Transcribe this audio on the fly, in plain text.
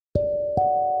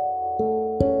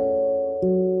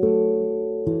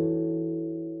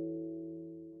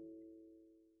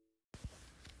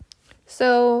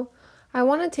So I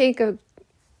want to take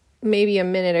maybe a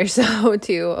minute or so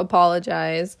to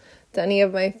apologize to any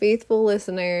of my faithful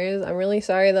listeners. I'm really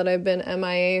sorry that I've been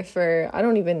MIA for I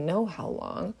don't even know how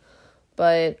long.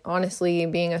 But honestly,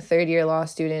 being a third-year law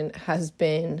student has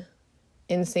been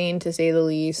insane to say the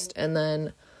least. And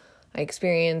then I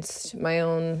experienced my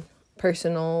own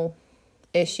personal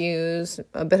issues,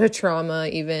 a bit of trauma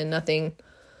even, nothing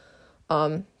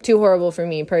too horrible for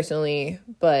me personally,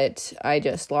 but I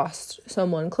just lost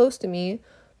someone close to me.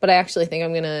 But I actually think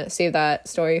I'm going to save that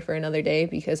story for another day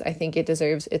because I think it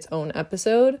deserves its own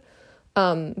episode.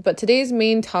 But today's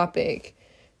main topic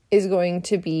is going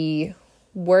to be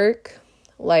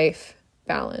work-life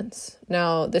balance.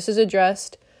 Now, this is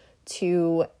addressed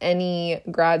to any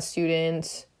grad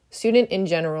student in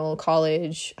general,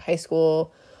 college, high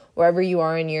school, wherever you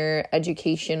are in your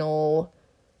educational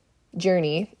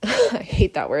journey. I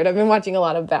hate that word. I've been watching a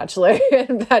lot of Bachelor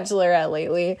and Bachelorette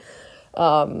lately.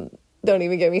 Don't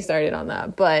even get me started on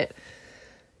that. But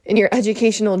in your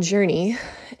educational journey,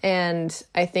 and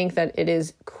I think that it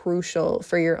is crucial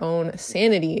for your own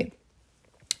sanity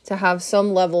to have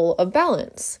some level of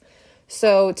balance.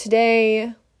 So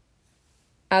today,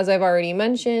 as I've already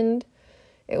mentioned,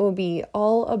 it will be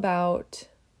all about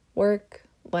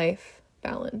work-life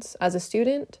balance as a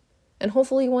student and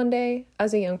hopefully one day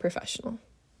as a young professional.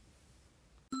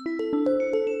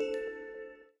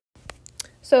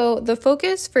 So the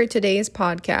focus for today's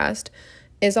podcast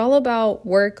is all about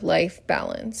work-life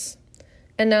balance.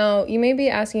 And now you may be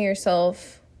asking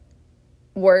yourself,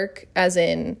 work as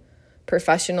in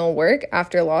professional work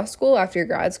after law school, after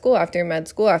grad school, after med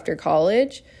school, after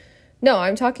college? No,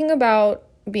 I'm talking about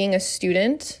being a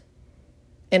student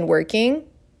and working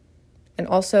and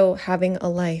also having a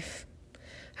life.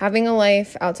 Having a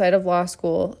life outside of law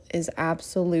school is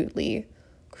absolutely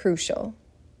crucial.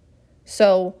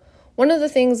 So one of the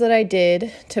things that I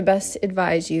did to best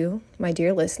advise you, my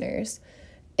dear listeners,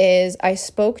 is I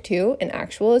spoke to an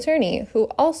actual attorney who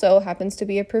also happens to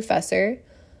be a professor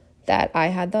that I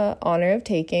had the honor of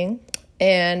taking.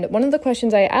 And one of the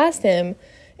questions I asked him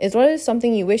is, what is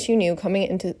something you wish you knew coming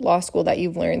into law school that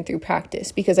you've learned through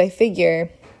practice? Because I figure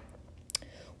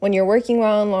when you're working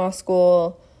while in law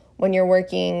school, when you're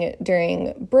working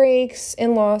during breaks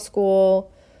in law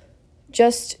school,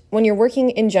 just when you're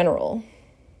working in general,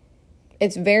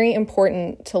 it's very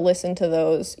important to listen to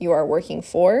those you are working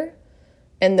for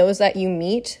and those that you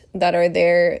meet that are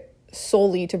there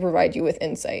solely to provide you with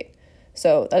insight.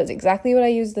 So that is exactly what I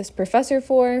used this professor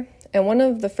for. And one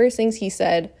of the first things he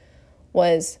said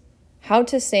was how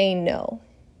to say no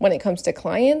when it comes to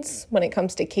clients, when it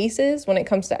comes to cases, when it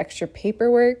comes to extra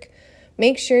paperwork.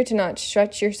 Make sure to not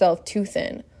stretch yourself too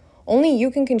thin. Only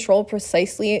you can control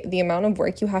precisely the amount of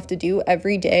work you have to do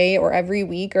every day or every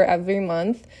week or every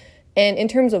month. And in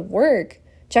terms of work,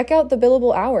 check out the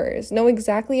billable hours. Know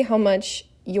exactly how much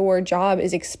your job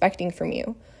is expecting from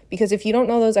you. Because if you don't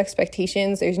know those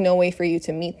expectations, there's no way for you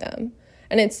to meet them.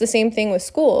 And it's the same thing with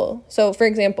school. So for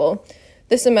example,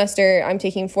 this semester I'm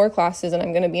taking 4 classes and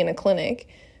I'm going to be in a clinic.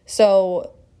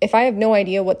 So if I have no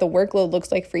idea what the workload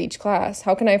looks like for each class,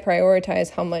 how can I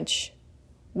prioritize how much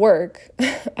work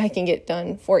I can get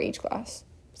done for each class?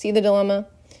 See the dilemma?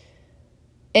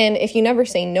 And if you never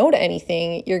say no to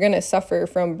anything, you're going to suffer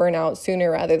from burnout sooner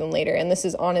rather than later. And this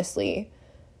is honestly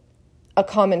a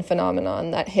common phenomenon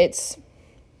that hits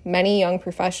many young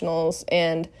professionals.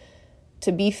 And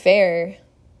to be fair,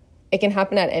 it can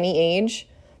happen at any age.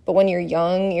 But when you're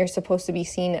young, you're supposed to be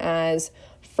seen as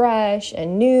fresh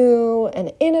and new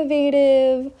and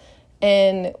innovative.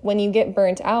 And when you get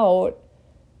burnt out,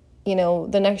 you know,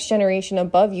 the next generation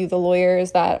above you, the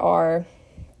lawyers that are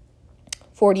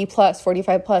 40 plus,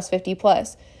 45 plus, 50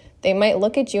 plus, they might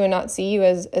look at you and not see you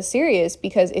as serious,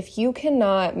 because if you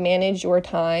cannot manage your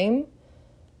time,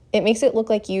 it makes it look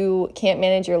like you can't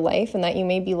manage your life and that you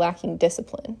may be lacking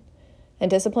discipline. And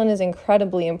discipline is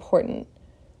incredibly important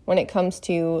when it comes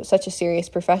to such a serious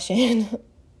profession,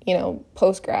 you know,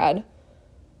 post-grad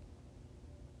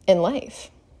in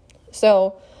life.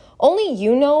 So only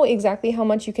you know exactly how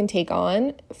much you can take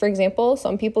on. For example,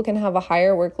 some people can have a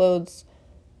higher workload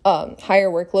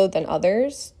than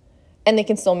others, and they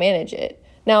can still manage it.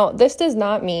 Now, this does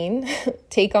not mean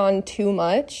take on too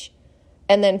much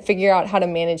and then figure out how to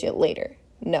manage it later.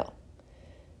 No.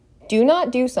 Do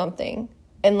not do something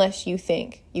unless you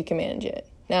think you can manage it.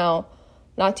 Now,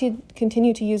 not to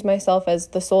continue to use myself as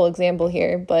the sole example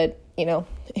here, but, you know,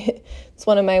 it's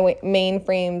one of my main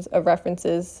frames of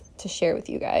references to share with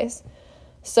you guys.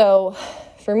 So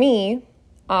for me,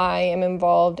 I am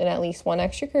involved in at least one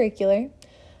extracurricular.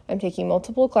 I'm taking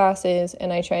multiple classes,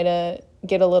 and I try to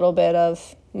get a little bit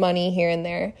of money here and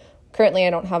there. Currently, I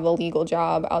don't have a legal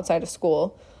job outside of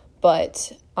school,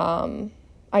 but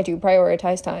I do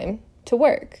prioritize time to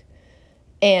work.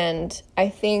 And I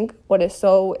think what is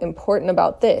so important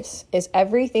about this is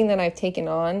everything that I've taken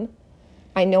on,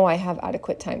 I know I have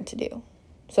adequate time to do.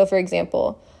 So for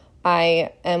example,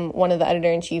 I am one of the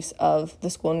editor-in-chiefs of the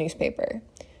school newspaper.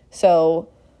 So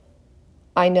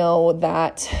I know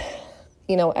that,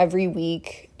 every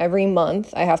week, every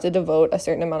month, I have to devote a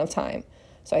certain amount of time.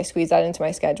 So I squeeze that into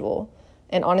my schedule.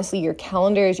 And honestly, your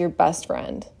calendar is your best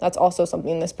friend. That's also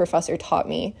something this professor taught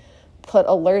me. Put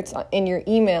alerts in your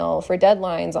email for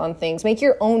deadlines on things. Make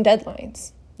your own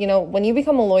deadlines. When you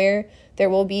become a lawyer, there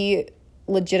will be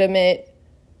legitimate,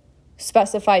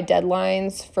 specified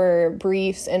deadlines for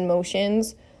briefs and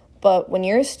motions. But when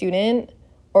you're a student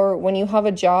or when you have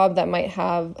a job that might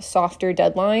have softer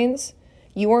deadlines,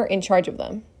 you are in charge of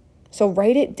them. So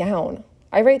write it down.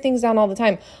 I write things down all the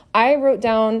time. I wrote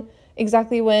down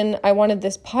exactly when I wanted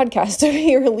this podcast to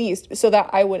be released so that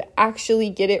I would actually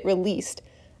get it released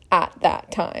at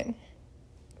that time.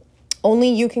 Only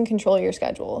you can control your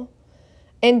schedule.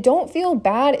 And don't feel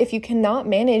bad if you cannot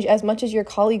manage as much as your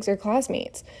colleagues or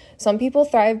classmates. Some people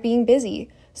thrive being busy.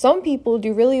 Some people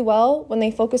do really well when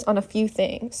they focus on a few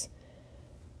things.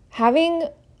 Having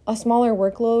a smaller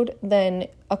workload than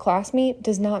a classmate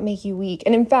does not make you weak.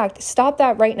 And in fact, stop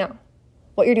that right now.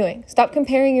 What you're doing. Stop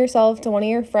comparing yourself to one of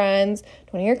your friends,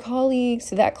 to one of your colleagues,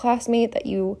 to that classmate that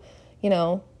you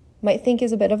might think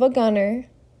is a bit of a gunner.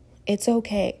 It's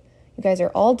okay. You guys are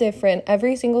all different.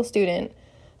 Every single student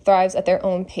thrives at their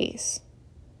own pace.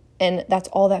 And that's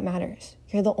all that matters.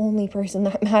 You're the only person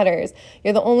that matters.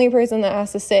 You're the only person that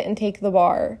has to sit and take the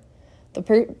bar.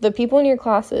 The people in your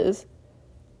classes,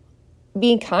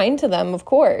 be kind to them, of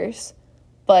course,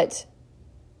 but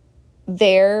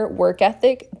their work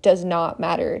ethic does not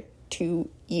matter to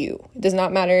you. It does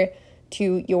not matter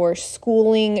to your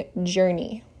schooling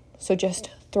journey. So just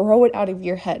throw it out of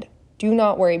your head. Do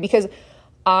not worry, because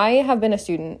I have been a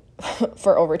student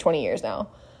for over 20 years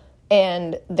now,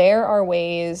 and there are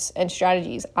ways and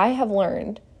strategies I have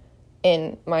learned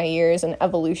in my years and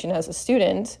evolution as a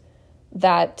student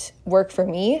that work for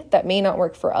me that may not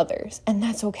work for others, and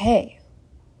that's okay.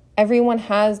 Everyone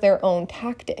has their own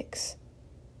tactics.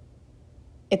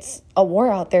 It's a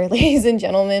war out there, ladies and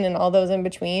gentlemen, and all those in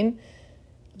between.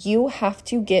 You have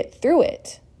to get through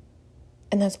it,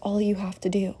 and that's all you have to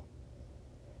do.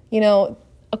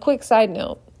 A quick side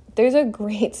note, there's a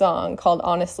great song called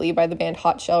Honestly by the band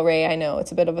Hot Shell Ray. I know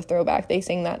it's a bit of a throwback. They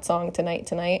sing that song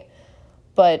tonight.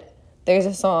 But there's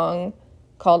a song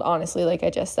called Honestly, like I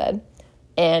just said.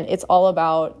 And it's all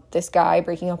about this guy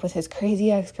breaking up with his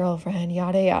crazy ex-girlfriend,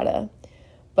 yada, yada.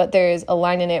 But there's a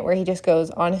line in it where he just goes,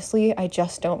 honestly, I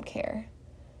just don't care.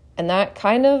 And that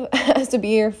kind of has to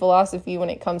be your philosophy when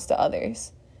it comes to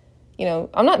others.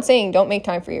 I'm not saying don't make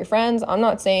time for your friends. I'm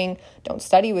not saying don't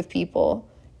study with people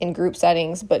in group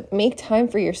settings, but make time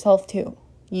for yourself too.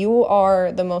 You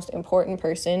are the most important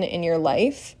person in your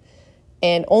life,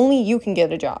 and only you can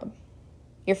get a job.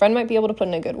 Your friend might be able to put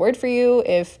in a good word for you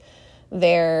if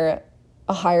they're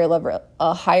a higher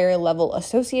level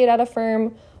associate at a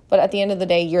firm, but at the end of the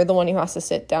day, you're the one who has to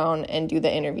sit down and do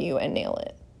the interview and nail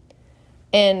it.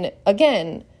 And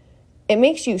again, it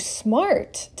makes you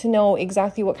smart to know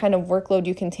exactly what kind of workload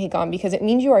you can take on, because it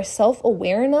means you are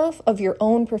self-aware enough of your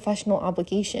own professional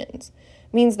obligations.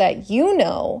 It means that you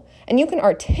know and you can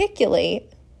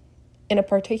articulate in a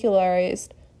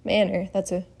particularized manner.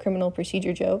 That's a criminal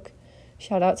procedure joke.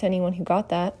 Shout out to anyone who got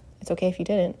that. It's okay if you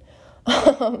didn't.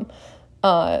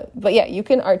 But yeah, you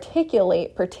can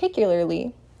articulate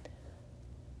particularly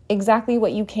exactly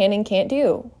what you can and can't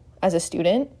do as a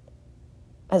student,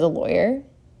 as a lawyer,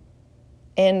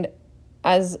 and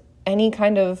as any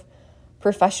kind of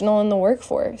professional in the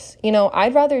workforce.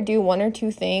 I'd rather do one or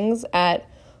two things at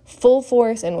full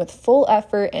force and with full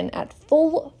effort and at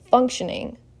full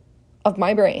functioning of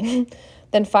my brain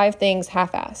than 5 things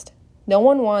half-assed. No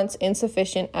one wants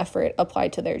insufficient effort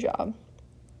applied to their job.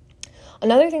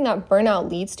 Another thing that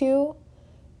burnout leads to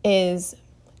is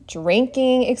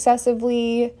drinking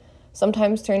excessively,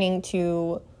 sometimes turning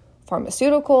to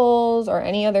pharmaceuticals or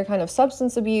any other kind of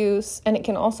substance abuse, and it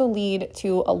can also lead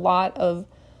to a lot of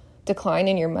decline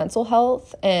in your mental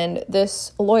health. And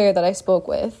this lawyer that I spoke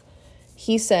with,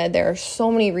 he said there are so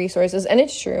many resources, and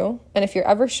it's true. And if you're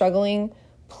ever struggling,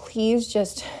 please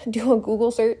just do a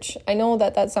Google search. I know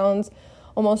that sounds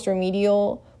almost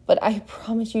remedial, but I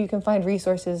promise you can find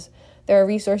resources. There are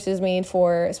resources made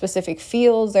for specific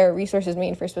fields. There are resources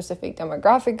made for specific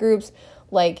demographic groups.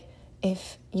 Like,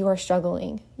 if you are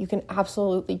struggling, you can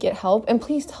absolutely get help. And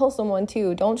please tell someone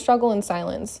too. Don't struggle in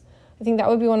silence. I think that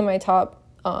would be one of my top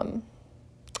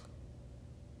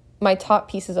my top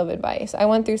pieces of advice. I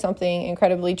went through something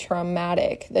incredibly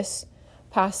traumatic this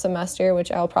past semester,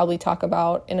 which I'll probably talk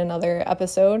about in another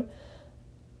episode,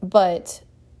 but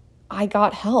I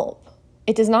got help.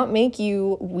 It does not make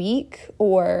you weak,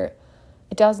 or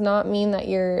it does not mean that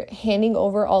you're handing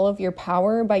over all of your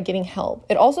power by getting help.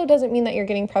 It also doesn't mean that you're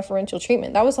getting preferential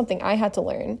treatment. That was something I had to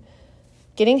learn.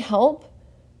 Getting help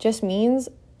just means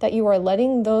that you are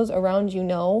letting those around you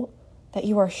know that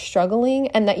you are struggling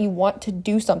and that you want to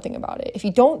do something about it. If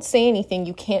you don't say anything,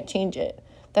 you can't change it.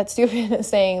 That stupid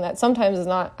saying that sometimes is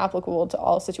not applicable to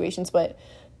all situations, but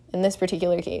in this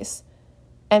particular case,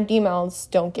 empty mouths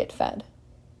don't get fed.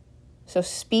 So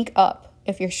speak up.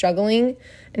 If you're struggling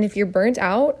and if you're burnt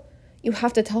out, you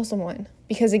have to tell someone.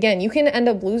 Because again, you can end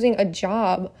up losing a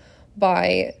job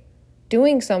by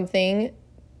doing something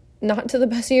not to the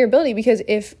best of your ability. Because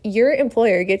if your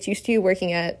employer gets used to you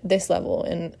working at this level,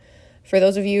 and for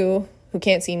those of you who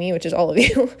can't see me, which is all of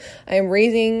you, I am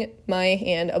raising my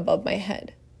hand above my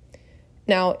head.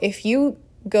 Now, if you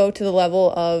go to the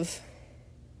level of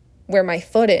where my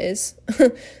foot is,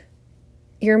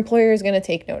 your employer is going to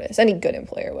take notice. Any good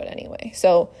employer would anyway.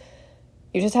 So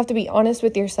you just have to be honest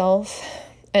with yourself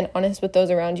and honest with those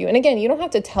around you. And again, you don't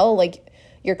have to tell like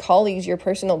your colleagues your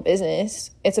personal business.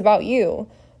 It's about you.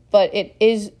 But it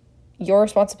is your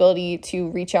responsibility to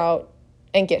reach out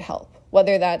and get help.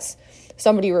 Whether that's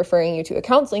somebody referring you to a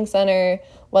counseling center,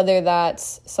 whether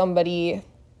that's somebody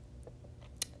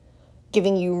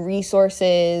giving you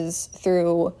resources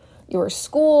through your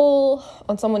school,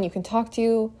 on someone you can talk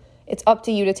to. It's up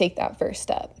to you to take that first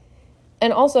step.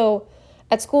 And also,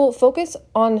 at school, focus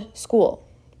on school.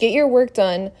 Get your work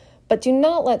done, but do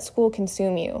not let school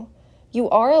consume you. You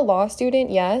are a law student,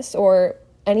 yes, or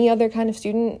any other kind of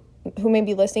student who may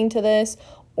be listening to this,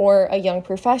 or a young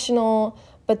professional,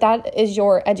 but that is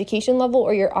your education level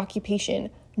or your occupation,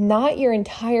 not your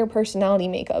entire personality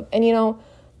makeup. And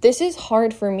this is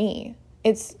hard for me.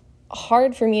 It's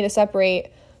hard for me to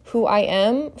separate who I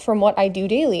am from what I do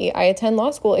daily. I attend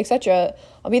law school, etc.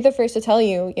 I'll be the first to tell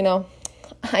you,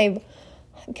 I've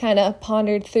kind of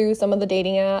pondered through some of the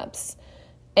dating apps,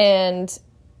 and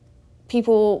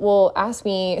people will ask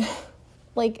me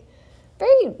like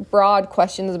very broad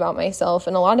questions about myself,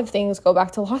 and a lot of things go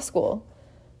back to law school.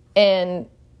 And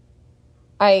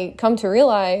I come to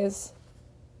realize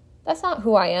that's not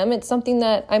who I am. It's something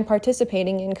that I'm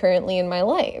participating in currently in my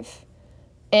life.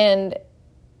 And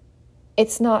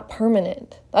it's not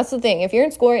permanent. That's the thing. If you're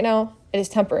in school right now, it is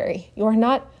temporary. You are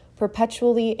not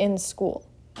perpetually in school.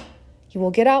 You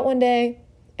will get out one day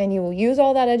and you will use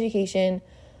all that education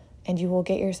and you will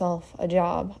get yourself a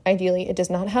job. Ideally, it does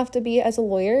not have to be as a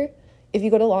lawyer. If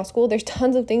you go to law school, there's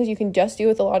tons of things you can just do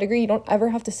with a law degree. You don't ever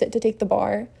have to sit to take the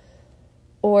bar.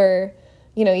 Or,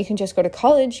 you can just go to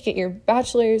college, get your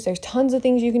bachelor's. There's tons of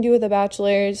things you can do with a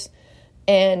bachelor's.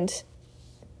 And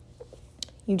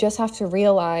you just have to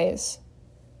realize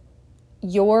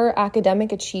your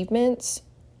academic achievements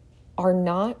are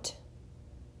not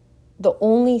the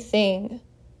only thing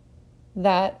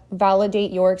that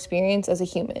validate your experience as a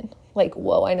human. Like,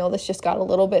 whoa, I know this just got a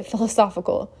little bit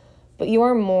philosophical, but you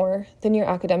are more than your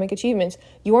academic achievements.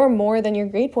 You are more than your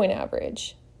grade point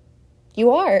average.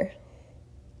 You are.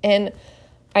 And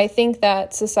I think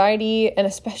that society, and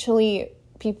especially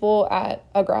people at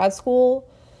a grad school,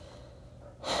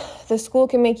 the school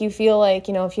can make you feel like,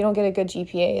 if you don't get a good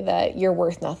GPA, that you're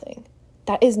worth nothing.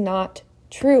 That is not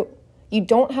true. You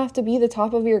don't have to be the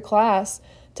top of your class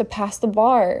to pass the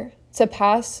bar, to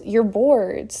pass your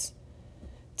boards,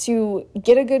 to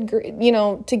get a good,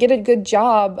 to get a good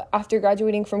job after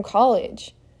graduating from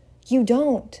college. You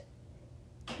don't.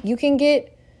 You can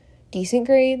get decent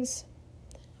grades,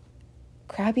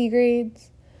 crappy grades,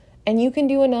 and you can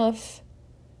do enough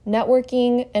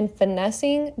networking and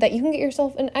finessing that you can get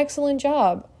yourself an excellent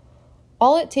job.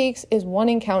 All it takes is one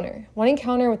encounter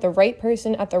with the right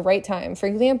person at the right time. For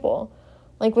example,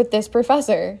 like with this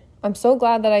professor, I'm so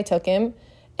glad that I took him,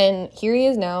 and here he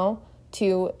is now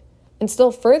to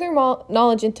instill further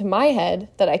knowledge into my head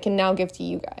that I can now give to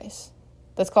you guys.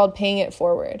 That's called paying it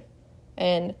forward.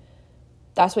 And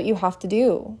that's what you have to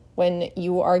do when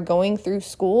you are going through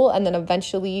school and then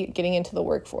eventually getting into the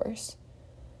workforce.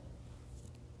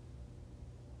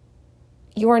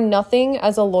 You are nothing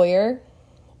as a lawyer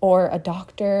or a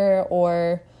doctor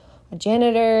or a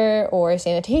janitor or a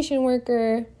sanitation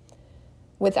worker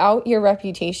without your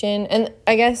reputation. And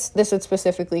I guess this would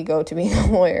specifically go to being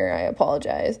a lawyer. I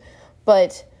apologize.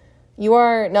 But you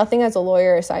are nothing as a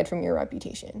lawyer aside from your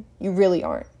reputation. You really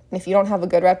aren't. And if you don't have a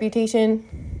good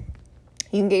reputation,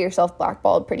 you can get yourself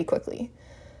blackballed pretty quickly.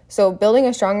 So building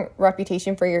a strong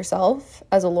reputation for yourself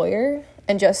as a lawyer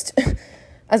and just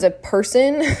as a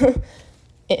person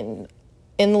in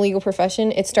the legal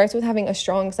profession, it starts with having a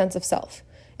strong sense of self.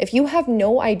 If you have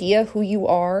no idea who you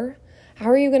are,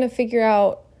 how are you going to figure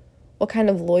out what kind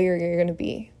of lawyer you're going to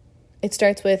be? It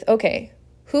starts with, okay,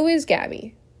 who is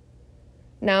Gabby?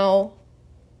 Now,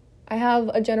 I have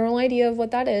a general idea of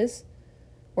what that is,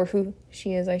 or who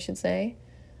she is, I should say.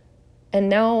 And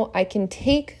now I can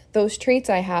take those traits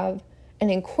I have and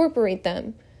incorporate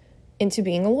them into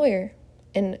being a lawyer.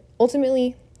 And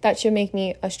ultimately, that should make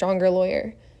me a stronger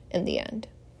lawyer in the end.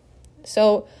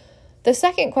 So the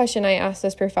second question I asked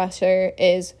this professor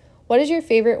is, what is your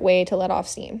favorite way to let off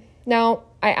steam? Now,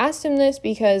 I asked him this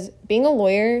because being a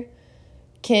lawyer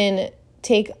can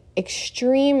take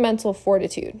extreme mental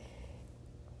fortitude.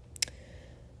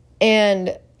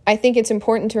 And I think it's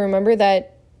important to remember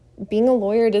that being a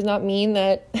lawyer does not mean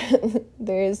that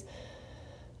there's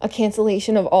a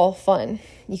cancellation of all fun.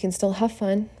 You can still have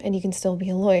fun and you can still be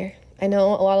a lawyer. I know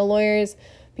a lot of lawyers,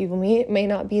 people may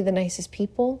not be the nicest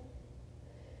people.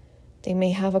 They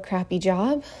may have a crappy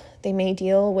job. They may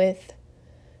deal with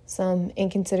some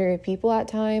inconsiderate people at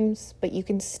times, but you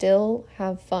can still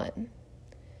have fun.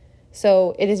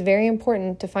 So it is very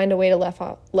important to find a way to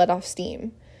let off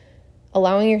steam.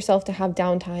 Allowing yourself to have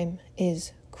downtime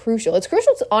is crucial. It's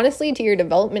crucial, honestly, to your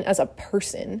development as a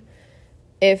person.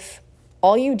 If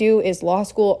all you do is law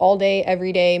school all day,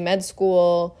 every day, med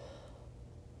school,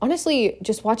 honestly,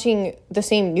 just watching the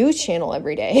same news channel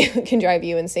every day can drive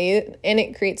you insane. And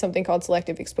it creates something called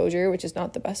selective exposure, which is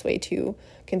not the best way to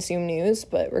consume news.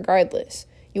 But regardless,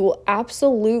 you will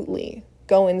absolutely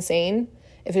go insane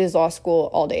if it is law school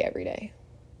all day, every day.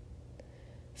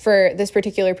 For this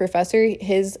particular professor,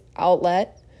 his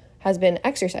outlet has been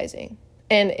exercising.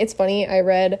 And it's funny, I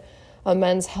read a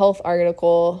Men's Health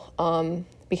article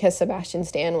because Sebastian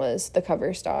Stan was the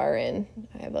cover star, and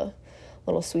I have a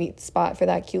little sweet spot for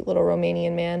that cute little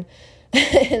Romanian man.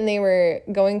 And they were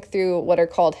going through what are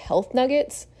called health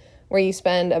nuggets, where you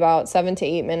spend about 7 to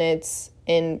 8 minutes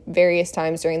in various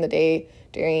times during the day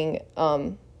during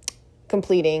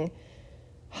completing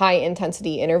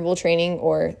high-intensity interval training,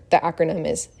 or the acronym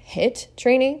is HIIT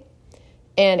training.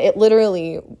 And it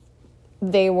literally,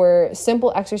 they were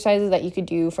simple exercises that you could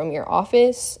do from your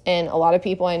office. And a lot of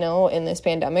people I know in this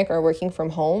pandemic are working from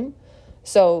home.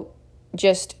 So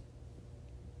just,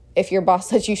 if your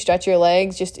boss lets you stretch your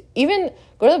legs, just even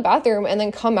go to the bathroom and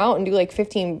then come out and do like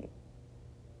 15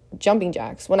 jumping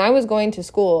jacks. When I was going to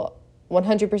school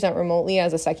 100% remotely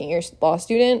as a second-year law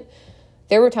student,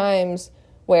 there were times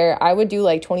where I would do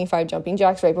like 25 jumping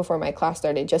jacks right before my class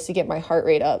started, just to get my heart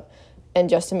rate up and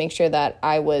just to make sure that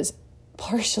I was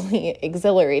partially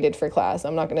exhilarated for class.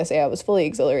 I'm not going to say I was fully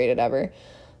exhilarated ever,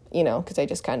 because I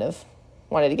just kind of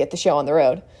wanted to get the show on the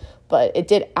road. But it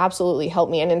did absolutely help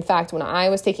me. And in fact, when I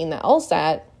was taking the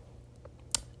LSAT,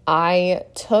 I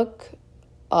took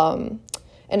an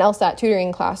LSAT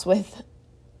tutoring class with,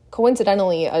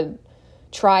 coincidentally, a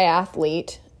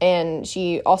triathlete. And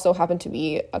she also happened to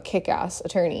be a kick-ass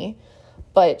attorney.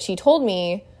 But she told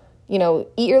me, eat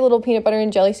your little peanut butter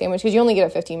and jelly sandwich, because you only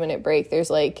get a 15-minute break.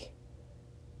 There's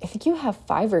I think you have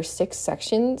 5 or 6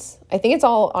 sections. I think it's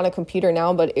all on a computer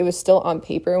now, but it was still on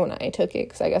paper when I took it,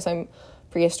 because I guess I'm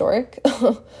prehistoric.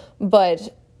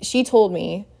 But she told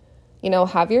me,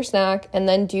 have your snack and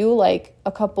then do like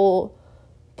a couple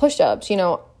push-ups.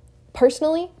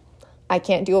 Personally, I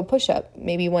can't do a push-up.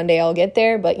 Maybe one day I'll get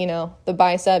there, but the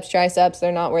biceps, triceps,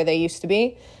 they're not where they used to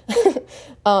be.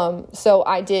 So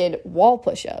I did wall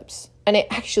push-ups, and it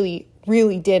actually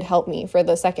really did help me for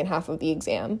the second half of the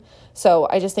exam. So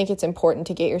I just think it's important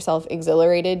to get yourself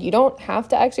exhilarated. You don't have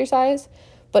to exercise,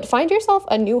 but find yourself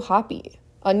a new hobby,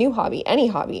 any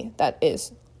hobby that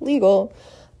is legal.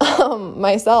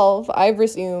 Myself, I've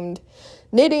resumed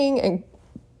knitting and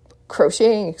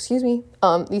crocheting,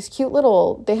 these cute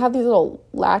little, they have these little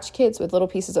latch kits with little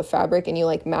pieces of fabric, and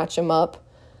you match them up.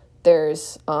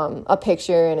 There's a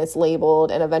picture and it's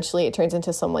labeled, and eventually it turns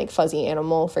into some fuzzy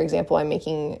animal. For example, I'm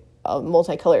making a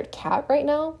multicolored cat right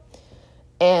now,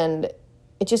 and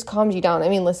it just calms you down.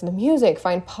 Listen to music,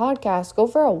 find podcasts, go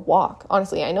for a walk.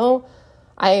 Honestly, I know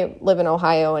I live in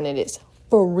Ohio and it is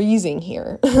freezing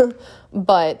here,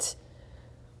 but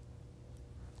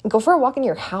go for a walk in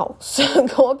your house.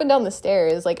 Go up and down the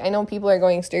stairs. I know people are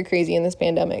going stir crazy in this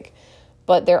pandemic,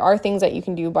 but there are things that you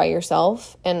can do by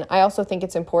yourself. And I also think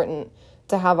it's important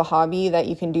to have a hobby that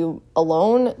you can do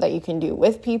alone, that you can do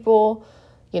with people.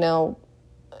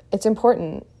 It's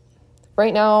important.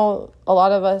 Right now, a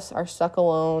lot of us are stuck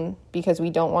alone because we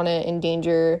don't want to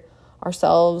endanger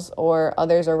ourselves or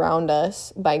others around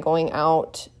us by going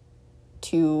out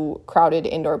to crowded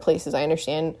indoor places. I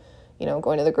understand,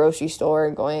 going to the grocery store,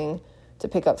 going to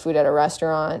pick up food at a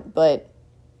restaurant, but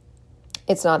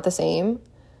it's not the same.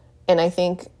 And I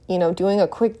think, doing a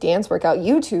quick dance workout,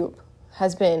 YouTube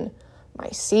has been my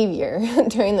savior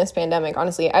during this pandemic.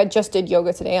 Honestly, I just did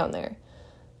yoga today on there.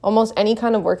 Almost any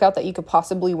kind of workout that you could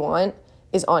possibly want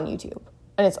is on YouTube,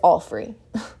 and it's all free.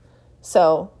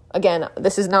 So again,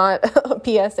 this is not a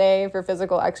PSA for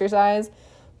physical exercise,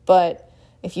 but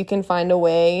if you can find a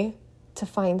way to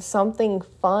find something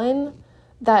fun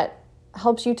that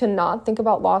helps you to not think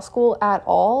about law school at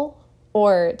all,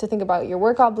 or to think about your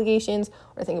work obligations,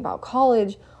 or think about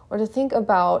college, or to think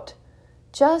about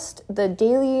just the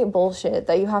daily bullshit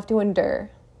that you have to endure,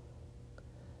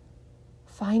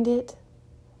 find it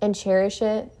and cherish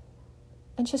it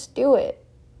and just do it.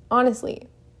 Honestly,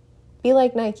 be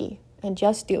like Nike and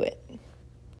just do it.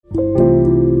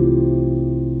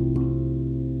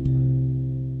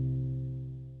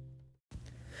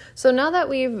 So now that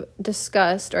we've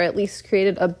discussed, or at least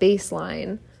created a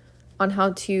baseline on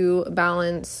how to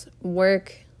balance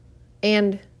work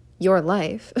and your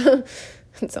life,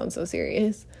 it sounds so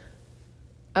serious,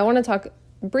 I want to talk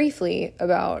briefly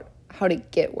about how to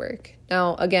get work.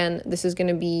 Now, again, this is going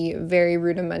to be very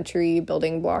rudimentary,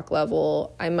 building block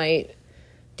level. I might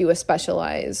do a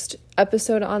specialized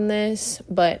episode on this,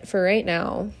 but for right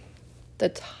now, the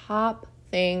top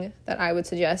thing that I would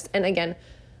suggest, and again,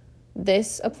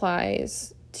 this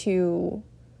applies to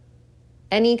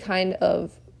any kind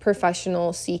of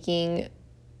professional seeking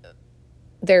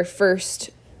their first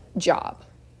job,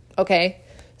 okay?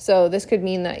 So this could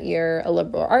mean that you're a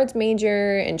liberal arts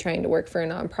major and trying to work for a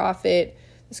nonprofit.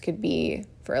 This could be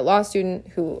for a law student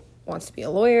who wants to be a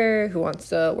lawyer, who wants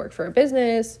to work for a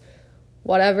business,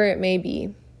 whatever it may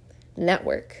be.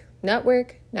 Network.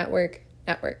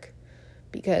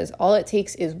 Because all it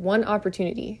takes is one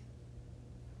opportunity,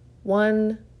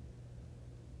 one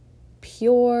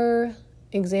pure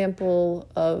example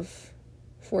of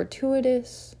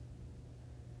fortuitous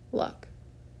luck.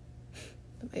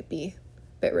 That might be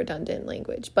a bit redundant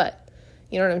language, but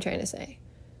you know what I'm trying to say.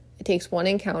 It takes one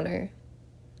encounter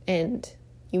and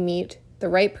you meet the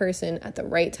right person at the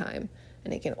right time,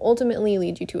 and it can ultimately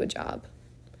lead you to a job.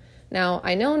 Now,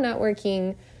 I know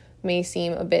networking may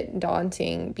seem a bit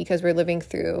daunting because we're living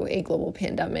through a global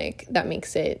pandemic that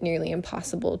makes it nearly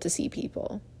impossible to see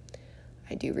people.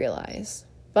 I do realize.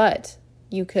 But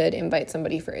you could invite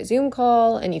somebody for a Zoom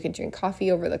call and you could drink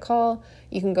coffee over the call.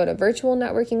 You can go to virtual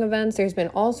networking events. There's been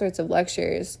all sorts of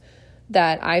lectures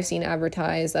that I've seen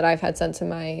advertised that I've had sent to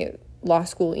my law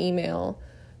school email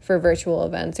for virtual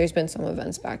events. There's been some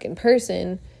events back in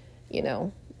person,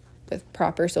 with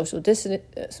proper social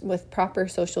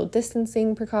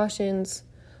distancing precautions.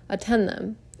 Attend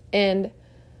them. And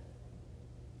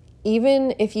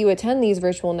even if you attend these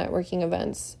virtual networking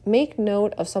events, make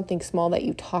note of something small that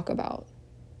you talk about.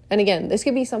 And again, this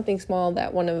could be something small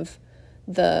that one of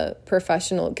the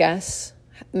professional guests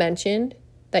mentioned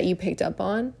that you picked up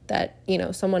on that,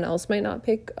 someone else might not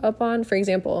pick up on. For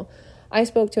example, I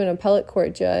spoke to an appellate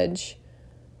court judge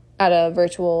at a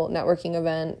virtual networking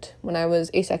event when I was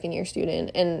a second-year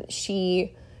student, and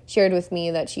she shared with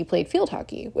me that she played field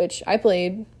hockey, which I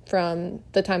played from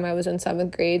the time I was in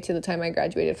 7th grade to the time I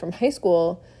graduated from high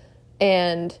school.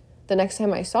 And the next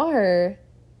time I saw her,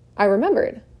 I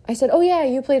remembered. I said, "Oh yeah,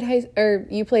 you played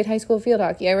high school field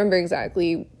hockey." I remember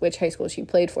exactly which high school she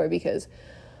played for because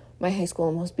my high school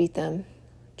almost beat them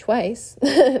twice,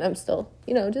 and I'm still,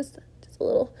 just a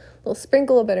little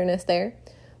sprinkle of bitterness there.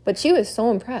 But she was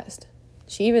so impressed.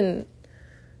 She even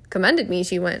commended me.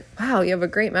 She went, "Wow, you have a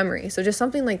great memory." So just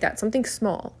something like that, something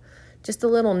small, just a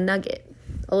little nugget,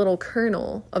 a little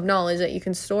kernel of knowledge that you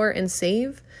can store and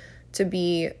save to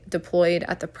be deployed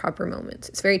at the proper moment.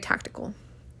 It's very tactical.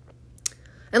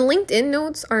 And LinkedIn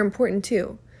notes are important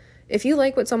too. If you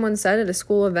like what someone said at a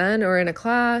school event or in a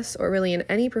class or really in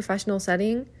any professional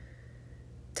setting,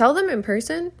 tell them in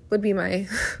person would be my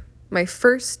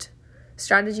first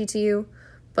strategy to you.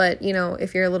 But,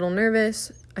 if you're a little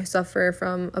nervous, I suffer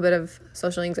from a bit of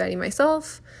social anxiety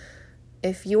myself.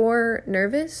 If you're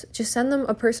nervous, just send them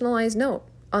a personalized note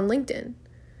on LinkedIn.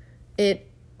 It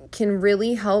can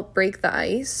really help break the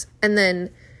ice, and then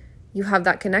you have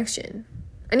that connection.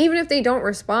 And even if they don't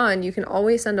respond, you can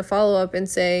always send a follow-up and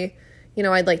say,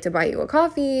 "I'd like to buy you a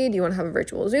coffee. Do you want to have a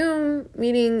virtual Zoom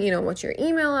meeting? What's your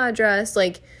email address?"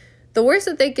 Like, the worst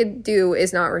that they could do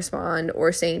is not respond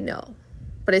or say no.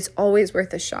 But it's always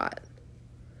worth a shot.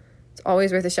 It's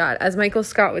always worth a shot. As Michael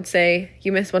Scott would say,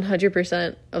 you miss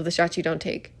 100% of the shots you don't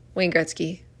take. Wayne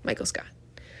Gretzky, Michael Scott.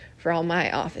 For all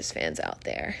my Office fans out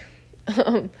there.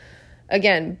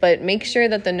 Again, but make sure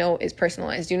that the note is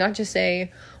personalized. Do not just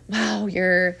say, wow,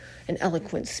 you're an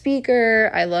eloquent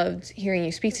speaker. I loved hearing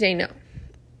you speak today. No.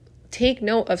 Take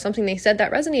note of something they said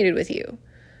that resonated with you,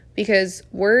 because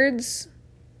words,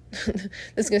 this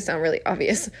is going to sound really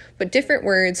obvious, but different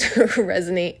words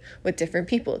resonate with different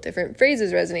people. Different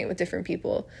phrases resonate with different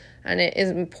people. And it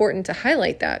is important to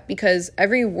highlight that, because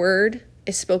every word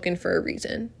is spoken for a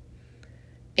reason.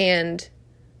 And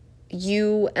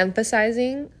you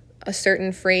emphasizing a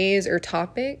certain phrase or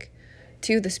topic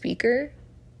to the speaker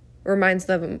reminds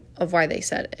them of why they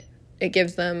said it. It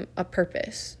gives them a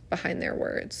purpose behind their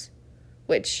words,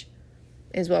 which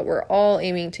is what we're all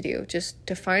aiming to do, just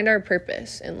to find our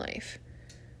purpose in life.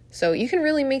 So you can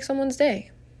really make someone's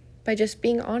day by just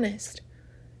being honest.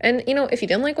 And, if you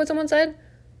didn't like what someone said,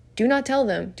 do not tell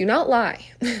them. Do not lie.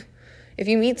 If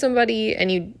you meet somebody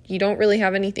and you don't really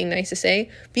have anything nice to say,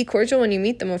 be cordial when you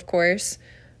meet them, of course.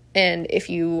 And if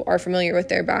you are familiar with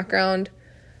their background,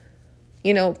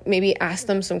 maybe ask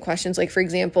them some questions. Like, for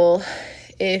example,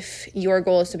 if your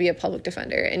goal is to be a public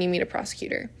defender and you meet a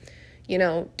prosecutor,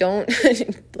 don't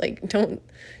don't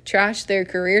trash their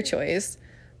career choice,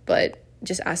 but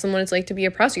just ask them what it's like to be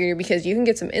a prosecutor, because you can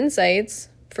get some insights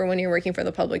for when you're working for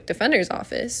the public defender's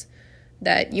office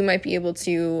that you might be able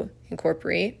to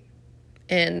incorporate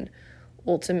and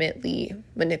ultimately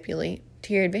manipulate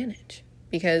to your advantage.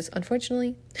 Because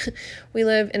unfortunately, we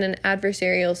live in an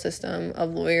adversarial system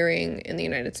of lawyering in the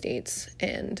United States.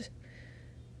 And,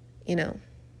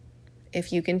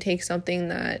 if you can take something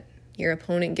that your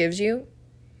opponent gives you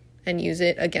and use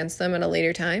it against them at a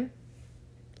later time,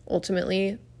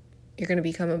 ultimately, you're going to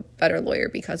become a better lawyer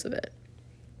because of it.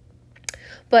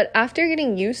 But after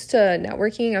getting used to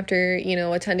networking, after,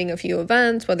 attending a few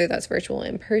events, whether that's virtual or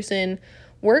in person,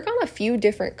 work on a few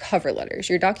different cover letters.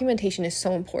 Your documentation is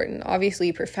so important.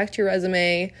 Obviously, perfect your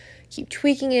resume, keep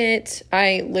tweaking it.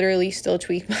 I literally still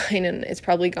tweak mine, and it's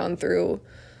probably gone through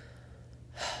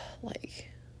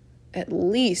at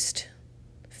least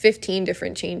 15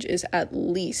 different changes, at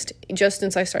least, just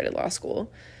since I started law school.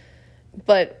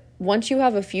 But once you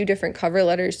have a few different cover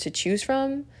letters to choose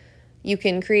from, you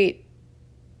can create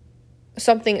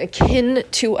something akin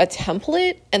to a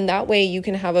template, and that way you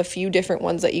can have a few different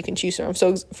ones that you can choose from.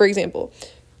 So, for example,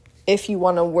 if you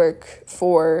want to work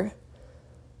for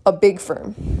a big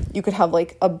firm, you could have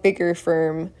a bigger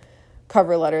firm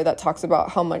cover letter that talks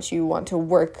about how much you want to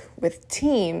work with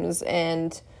teams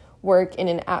and work in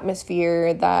an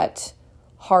atmosphere that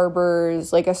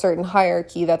harbors a certain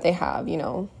hierarchy that they have,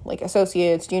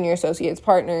 associates, junior associates,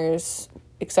 partners,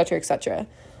 etc., etc.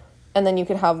 And then you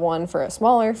could have one for a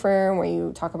smaller firm where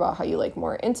you talk about how you like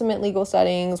more intimate legal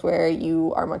settings, where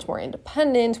you are much more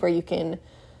independent, where you can,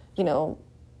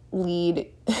 lead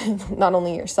not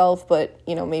only yourself, but,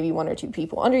 maybe one or two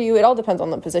people under you. It all depends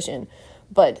on the position.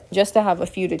 But just to have a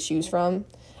few to choose from.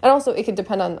 And also it could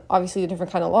depend on, obviously, the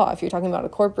different kind of law. If you're talking about a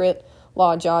corporate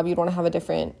law job, you'd want to have a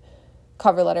different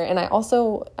cover letter. And I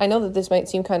know that this might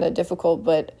seem kind of difficult,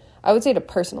 but I would say to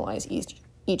personalize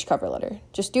each cover letter.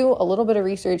 Just do a little bit of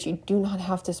research. You do not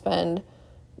have to spend,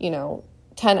 10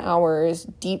 hours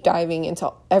deep diving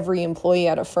into every employee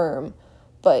at a firm.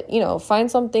 But, find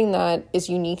something that is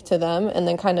unique to them and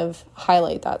then kind of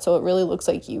highlight that so it really looks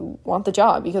like you want the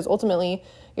job, because ultimately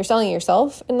you're selling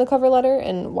yourself in the cover letter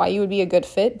and why you would be a good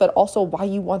fit, but also why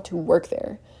you want to work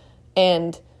there.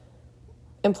 And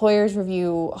employers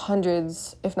review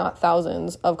hundreds, if not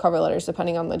thousands, of cover letters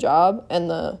depending on the job and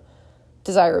the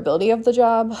desirability of the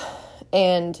job.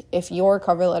 And if your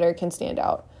cover letter can stand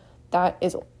out, that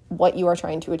is what you are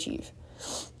trying to achieve.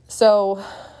 So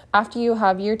after you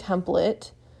have your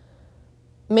template,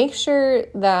 make sure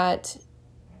that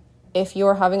if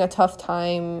you're having a tough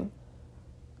time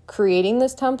creating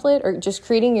this template or just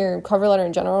creating your cover letter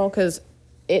in general, because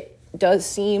it does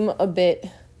seem a bit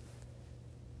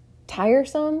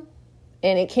tiresome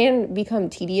and it can become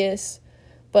tedious,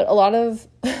 but a lot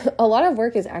of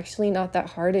work is actually not that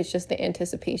hard. It's just the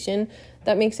anticipation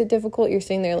that makes it difficult. You're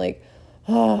sitting there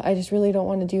I just really don't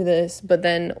want to do this. But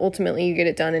then ultimately you get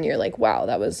it done and you're like, wow,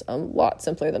 that was a lot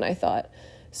simpler than I thought.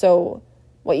 So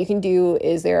what you can do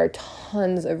is there are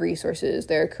tons of resources.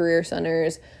 There are career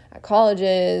centers at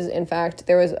colleges. In fact,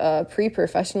 there was a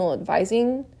pre-professional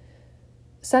advising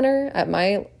center at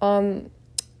my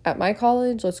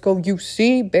college. Let's go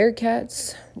UC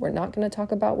Bearcats. We're not going to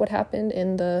talk about what happened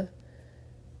in the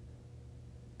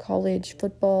college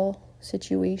football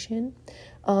situation.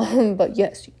 But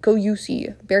yes, go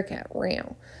UC Bearcat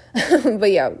Row.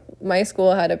 But yeah, my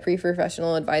school had a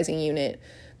pre-professional advising unit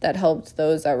that helped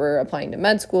those that were applying to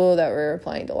med school, that were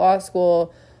applying to law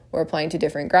school, or applying to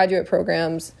different graduate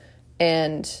programs.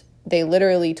 And they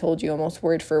literally told you almost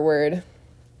word for word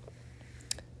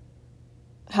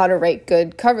how to write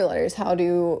good cover letters, how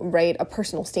to write a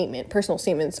personal statement. Personal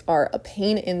statements are a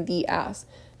pain in the ass.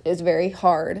 It is very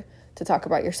hard to talk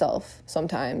about yourself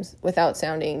sometimes without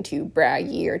sounding too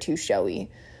braggy or too showy.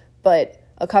 But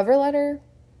a cover letter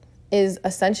is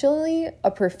essentially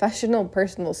a professional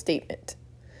personal statement.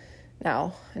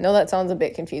 Now, I know that sounds a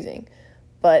bit confusing,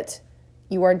 but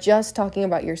you are just talking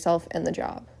about yourself and the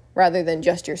job rather than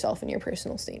just yourself and your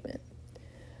personal statement.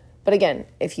 But again,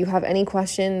 if you have any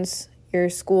questions, your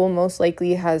school most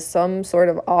likely has some sort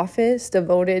of office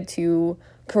devoted to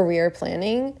career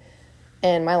planning.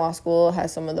 And my law school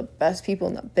has some of the best people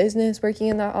in the business working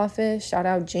in that office. Shout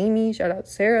out Jamie, shout out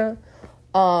Sarah.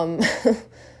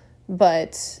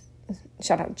 But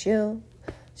shout out Jill,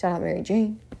 shout out Mary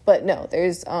Jane. But no,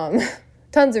 there's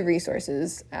tons of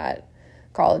resources at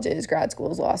colleges, grad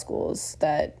schools, law schools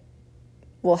that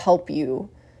will help you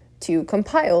to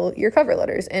compile your cover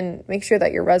letters and make sure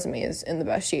that your resume is in the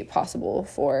best shape possible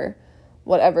for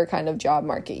whatever kind of job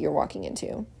market you're walking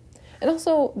into. And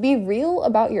also be real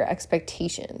about your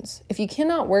expectations. If you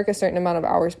cannot work a certain amount of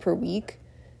hours per week,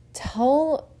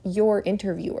 tell your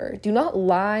interviewer. Do not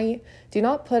lie. Do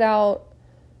not put out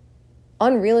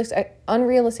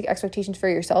unrealistic expectations for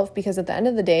yourself, because at the end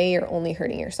of the day, you're only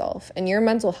hurting yourself and your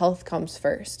mental health comes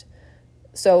first.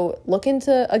 So look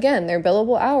into, again, their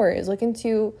billable hours. Look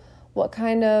into what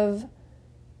kind of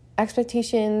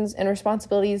expectations and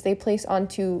responsibilities they place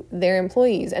onto their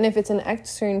employees. And if it's an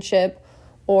externship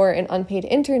or an unpaid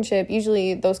internship,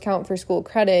 usually those count for school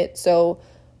credit. So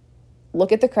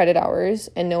look at the credit hours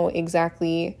and know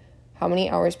exactly how many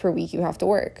hours per week you have to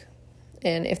work.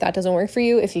 And if that doesn't work for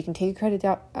you, if you can take credit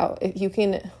out, if you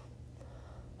can,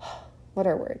 what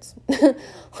are words?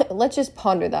 Let's just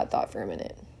ponder that thought for a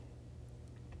minute.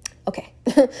 Okay.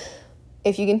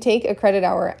 If you can take a credit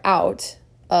hour out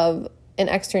of an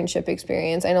externship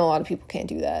experience, I know a lot of people can't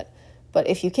do that, but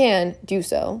if you can, do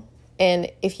so.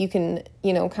 And if you can,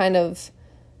 kind of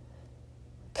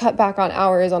cut back on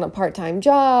hours on a part-time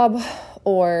job,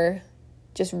 or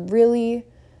just really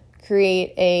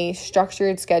create a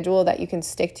structured schedule that you can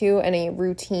stick to and a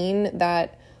routine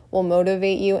that will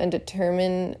motivate you and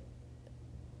determine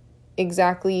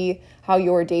exactly how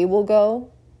your day will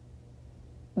go,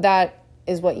 that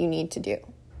is what you need to do.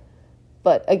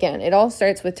 But again, it all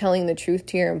starts with telling the truth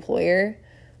to your employer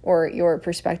or your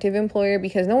prospective employer,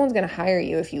 because no one's going to hire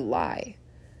you if you lie.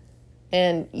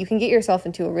 And you can get yourself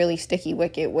into a really sticky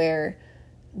wicket where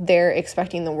they're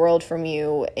expecting the world from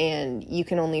you and you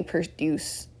can only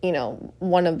produce,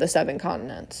 one of the 7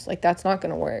 continents. Like, that's not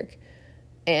going to work.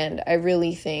 And I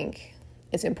really think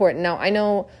it's important. Now, I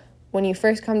know when you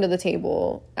first come to the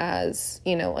table as,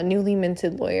 a newly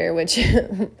minted lawyer, which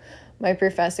my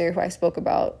professor who I spoke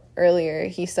about earlier,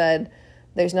 he said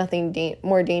there's nothing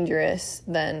more dangerous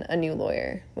than a new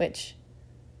lawyer, which,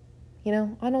 I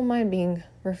don't mind being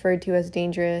referred to as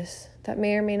dangerous. That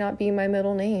may or may not be my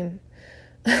middle name.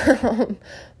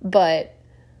 But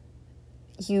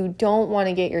you don't want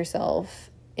to get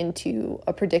yourself into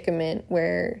a predicament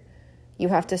where you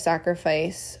have to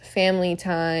sacrifice family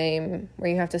time,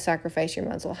 where you have to sacrifice your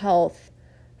mental health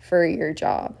for your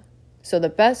job. So the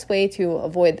best way to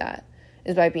avoid that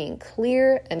is by being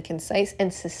clear and concise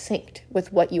and succinct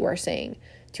with what you are saying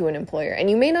to an employer. And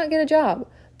you may not get a job,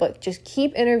 but just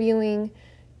keep interviewing,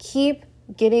 keep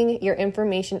getting your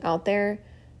information out there,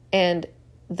 and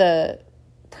the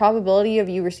probability of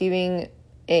you receiving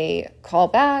a call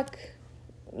back,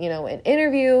 an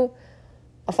interview,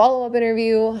 a follow-up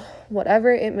interview,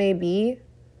 whatever it may be,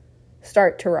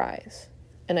 start to rise.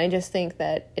 And I just think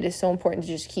that it is so important to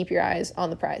just keep your eyes on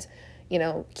the prize.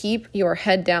 Keep your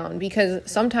head down,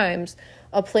 because sometimes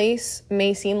a place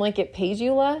may seem like it pays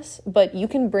you less, but you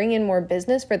can bring in more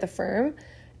business for the firm,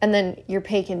 and then your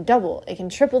pay can double. It can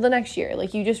triple the next year.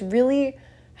 Like, you just really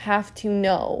have to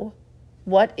know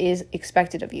what is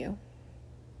expected of you,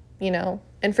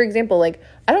 And for example, I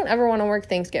don't ever want to work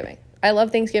Thanksgiving. I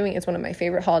love Thanksgiving. It's one of my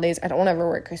favorite holidays. I don't want to ever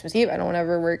work Christmas Eve. I don't want to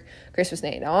ever work Christmas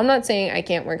Day. Now, I'm not saying I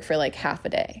can't work for half a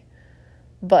day,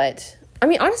 but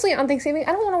honestly, on Thanksgiving,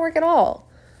 I don't want to work at all.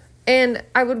 And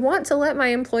I would want to let my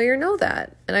employer know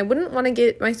that. And I wouldn't want to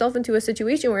get myself into a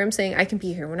situation where I'm saying, I can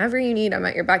be here whenever you need. I'm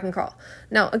at your beck and call.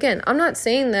 Now, again, I'm not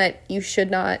saying that you should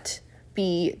not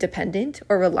be dependent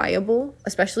or reliable,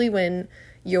 especially when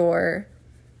you're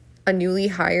a newly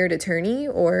hired attorney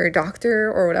or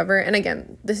doctor or whatever. And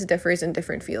again, this differs in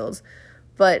different fields,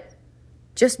 but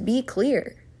just be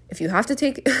clear. If you have to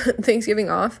take Thanksgiving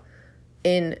off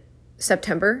in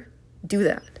September, do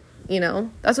that.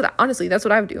 That's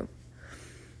what I would do.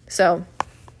 So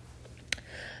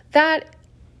that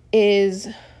is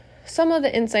some of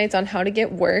the insights on how to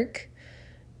get work.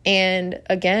 And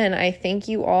again, I thank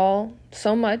you all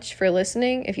so much for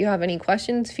listening. If you have any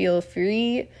questions, feel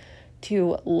free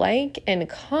to like and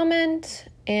comment.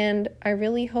 And I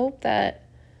really hope that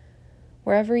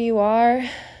wherever you are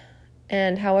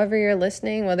and however you're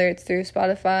listening, whether it's through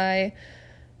Spotify,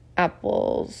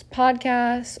 Apple's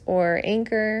podcasts, or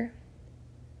Anchor,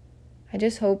 I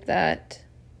just hope that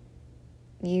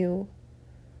you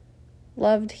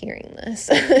loved hearing this.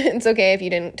 It's okay if you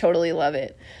didn't totally love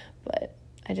it, but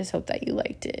I just hope that you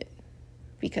liked it,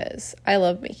 because I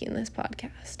love making this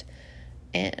podcast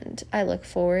and I look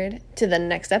forward to the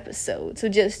next episode. So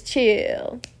just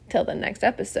chill till the next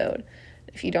episode.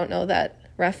 If you don't know that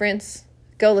reference,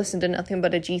 go listen to Nothing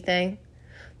But a G Thing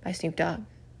by Snoop Dogg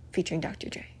featuring Dr.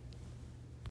 Dre.